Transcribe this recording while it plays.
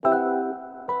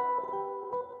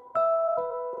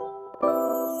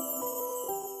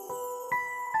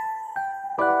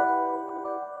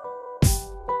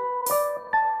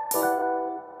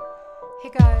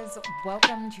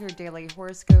Welcome to your daily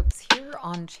horoscopes here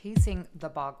on Chasing the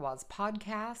Bhagwas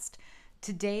podcast.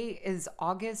 Today is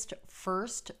August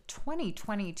 1st,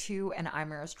 2022, and I'm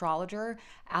your astrologer,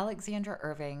 Alexandra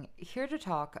Irving, here to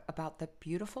talk about the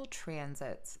beautiful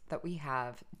transits that we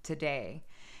have today.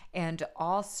 And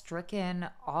awe-stricken,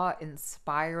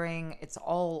 awe-inspiring, it's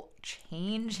all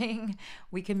changing.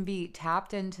 We can be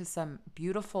tapped into some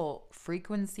beautiful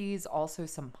frequencies, also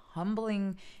some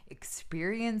humbling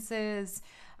experiences.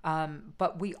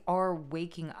 But we are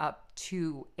waking up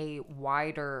to a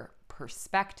wider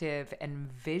perspective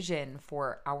and vision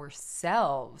for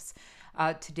ourselves.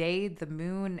 Today, the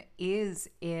moon is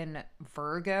in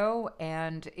Virgo,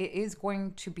 and it is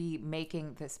going to be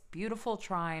making this beautiful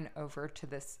trine over to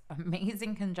this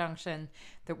amazing conjunction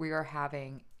that we are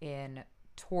having in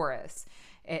Taurus.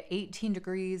 At 18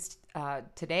 degrees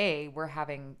today, we're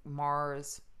having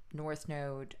Mars, North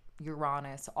Node,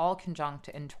 Uranus, all conjunct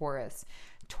in Taurus.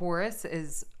 Taurus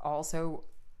is also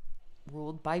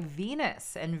ruled by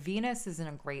Venus, and Venus is in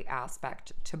a great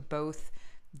aspect to both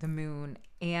the moon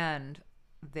and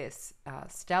this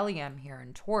stellium here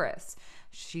in Taurus.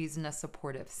 She's in a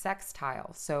supportive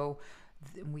sextile. So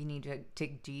we need to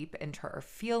dig deep into our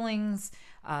feelings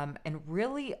and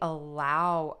really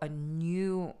allow a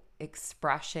new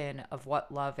expression of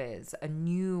what love is, a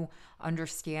new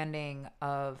understanding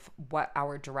of what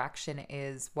our direction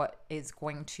is, what is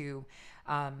going to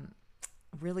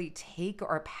really take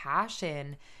our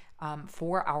passion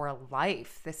for our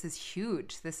life. This is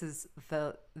huge. This is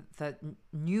the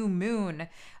new moon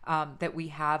that we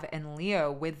have in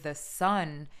Leo with the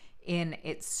sun in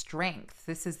its strength.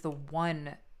 This is the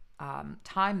one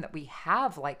time that we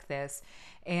have like this,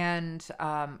 and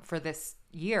for this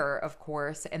year, of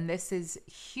course. And this is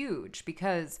huge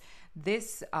because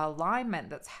this alignment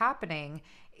that's happening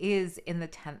is in the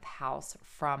 10th house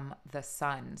from the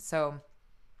sun. So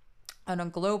on a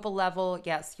global level,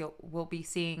 yes, we'll be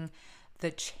seeing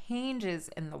the changes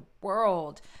in the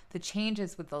world, the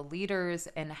changes with the leaders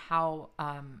and how,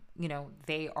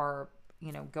 they are,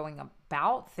 going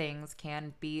about things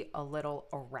can be a little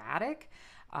erratic,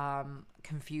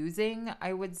 confusing,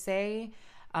 I would say.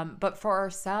 But for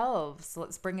ourselves,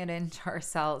 let's bring it into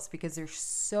ourselves because there's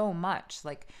so much.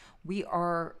 Like we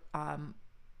are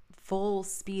full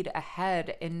speed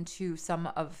ahead into some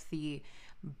of the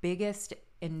biggest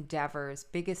endeavors,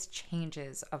 biggest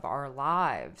changes of our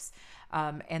lives.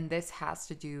 And this has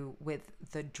to do with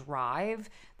the drive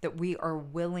that we are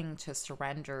willing to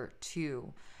surrender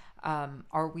to.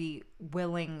 Are we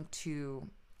willing to,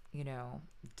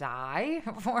 die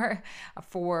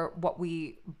for what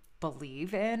we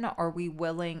believe in? Are we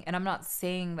willing? And I'm not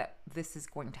saying that this is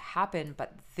going to happen,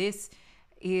 but this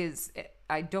is,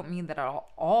 I don't mean that at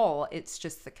all. It's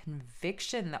just the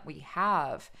conviction that we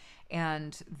have,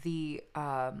 and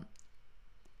and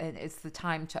it's the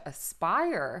time to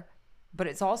aspire, but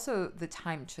it's also the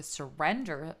time to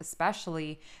surrender,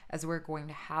 especially as we're going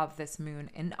to have this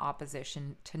moon in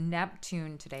opposition to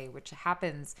Neptune today, which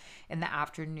happens in the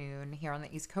afternoon here on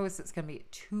the East Coast. It's going to be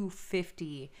at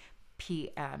 2:50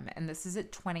 p.m. and this is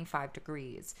at 25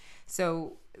 degrees.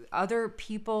 So other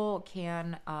people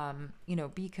can,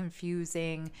 be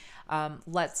confusing.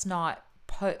 Let's not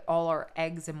put all our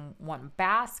eggs in one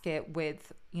basket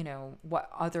with, what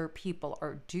other people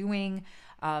are doing.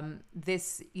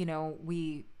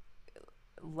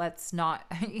 Let's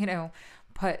not,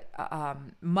 put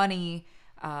money.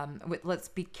 Let's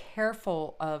be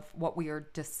careful of what we are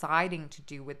deciding to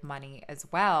do with money as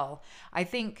well. I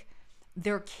think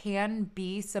there can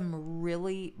be some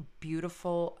really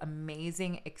beautiful,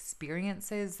 amazing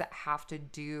experiences that have to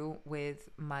do with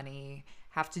money,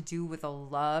 have to do with a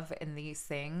love in these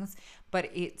things, but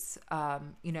it's,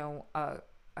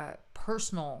 a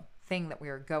personal thing that we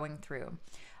are going through.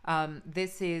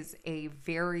 This is a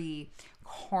very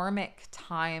karmic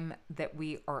time that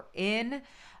we are in.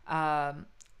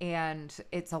 And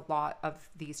it's a lot of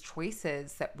these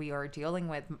choices that we are dealing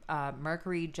with.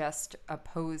 Mercury just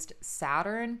opposed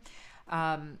Saturn,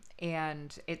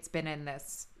 and it's been in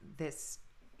this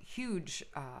huge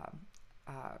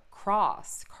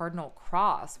cardinal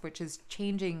cross, which is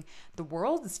changing the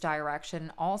world's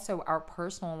direction, also our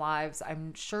personal lives.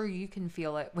 I'm sure you can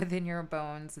feel it within your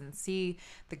bones and see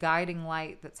the guiding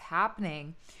light that's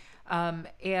happening.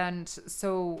 And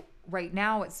so right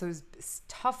now it's those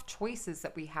tough choices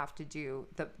that we have to do,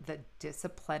 the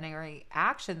disciplinary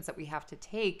actions that we have to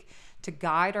take to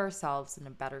guide ourselves in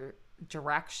a better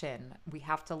direction. We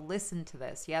have to listen to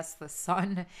this. Yes, the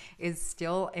sun is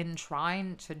still in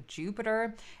trine to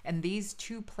Jupiter, and these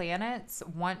two planets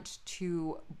want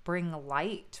to bring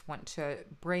light, want to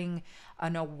bring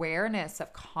an awareness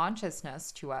of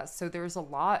consciousness to us. So there's a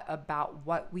lot about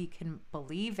what we can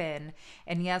believe in.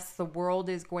 And yes, the world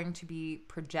is going to be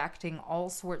projecting all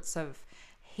sorts of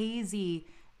hazy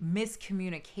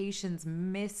miscommunications,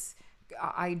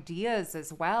 ideas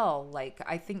as well. Like,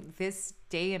 I think this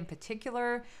day in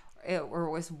particular, or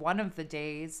was one of the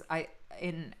days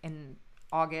in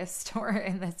August or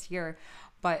in this year,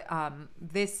 but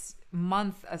this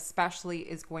month especially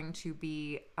is going to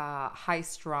be high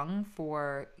strung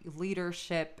for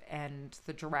leadership and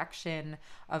the direction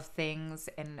of things,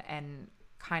 and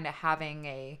kind of having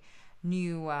a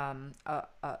new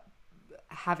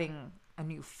having a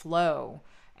new flow,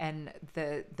 and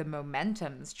the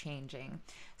momentum's changing.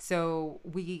 So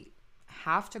we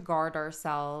have to guard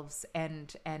ourselves,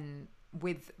 and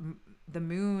with the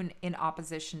moon in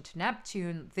opposition to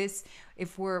Neptune, this,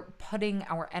 if we're putting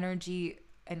our energy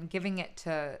and giving it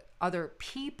to other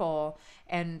people,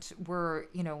 and we're,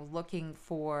 looking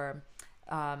for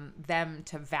them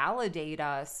to validate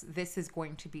us, this is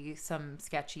going to be some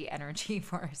sketchy energy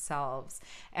for ourselves.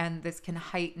 And this can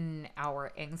heighten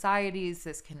our anxieties.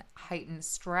 This can heighten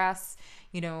stress,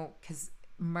 because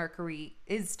Mercury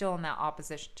is still in that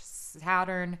opposition to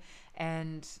Saturn,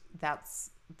 and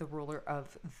that's the ruler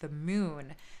of the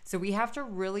moon. So we have to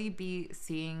really be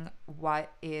seeing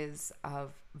what is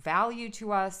of value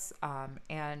to us,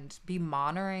 and be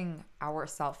monitoring our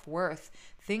self-worth.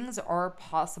 Things are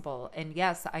possible. And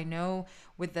yes, I know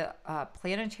with the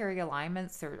planetary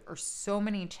alignments, there are so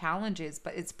many challenges,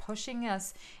 but it's pushing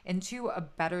us into a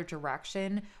better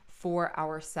direction for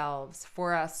ourselves,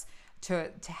 for us to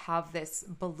have this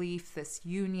belief, this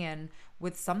union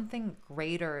with something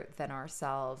greater than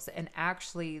ourselves, and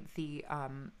actually the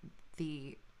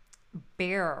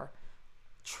bare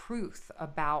truth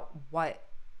about what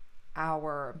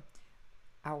our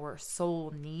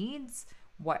soul needs,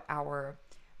 what our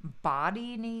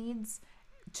body needs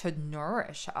to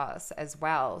nourish us as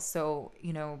well. So,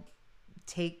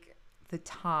 take the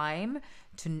time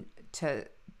to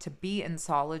be in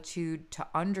solitude, to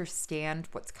understand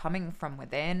what's coming from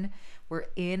within. We're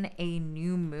in a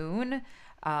new moon.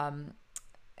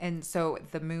 And so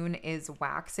the moon is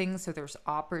waxing. So there's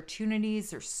opportunities.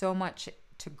 There's so much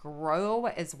to grow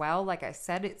as well. Like I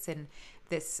said, it's in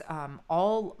this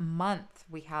all month.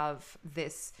 We have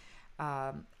this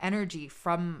energy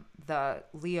from the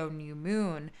Leo new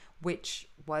moon, which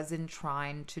was in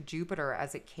trine to Jupiter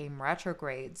as it came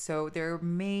retrograde. So there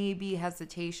may be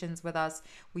hesitations with us.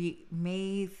 We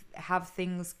may have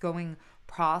things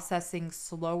processing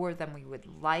slower than we would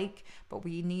like, but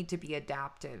we need to be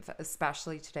adaptive,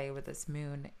 especially today with this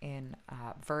moon in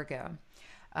Virgo.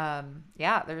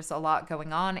 There's a lot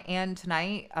going on. And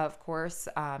tonight, of course,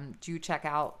 do check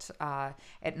out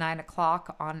at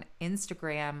 9:00 on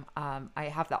Instagram. I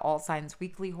have the All Signs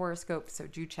Weekly Horoscope, so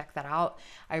do check that out.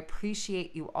 I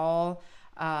appreciate you all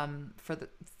for the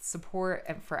support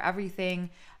and for everything.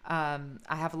 I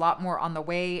have a lot more on the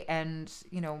way, and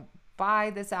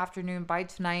by this afternoon, by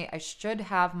tonight, I should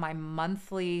have my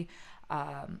monthly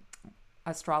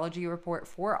astrology report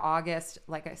for August.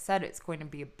 Like I said, it's going to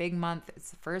be a big month. It's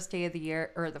the first day of the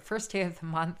year, or the first day of the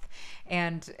month.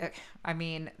 And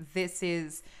this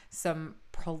is some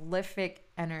prolific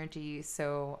energy.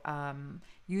 So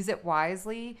use it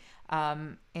wisely.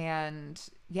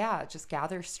 Just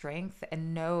gather strength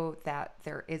and know that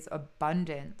there is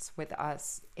abundance with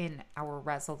us in our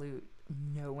resolute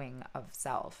knowing of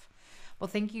self. Well,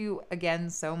 thank you again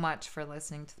so much for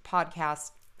listening to the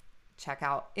podcast. Check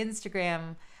out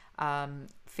Instagram,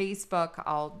 Facebook.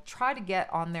 I'll try to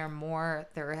get on there more.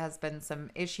 There has been some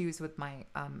issues with my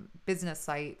business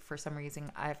site. For some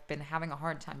reason, I've been having a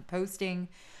hard time posting.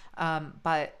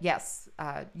 But yes,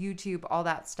 YouTube, all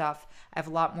that stuff. I have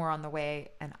a lot more on the way,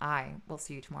 and I will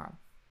see you tomorrow.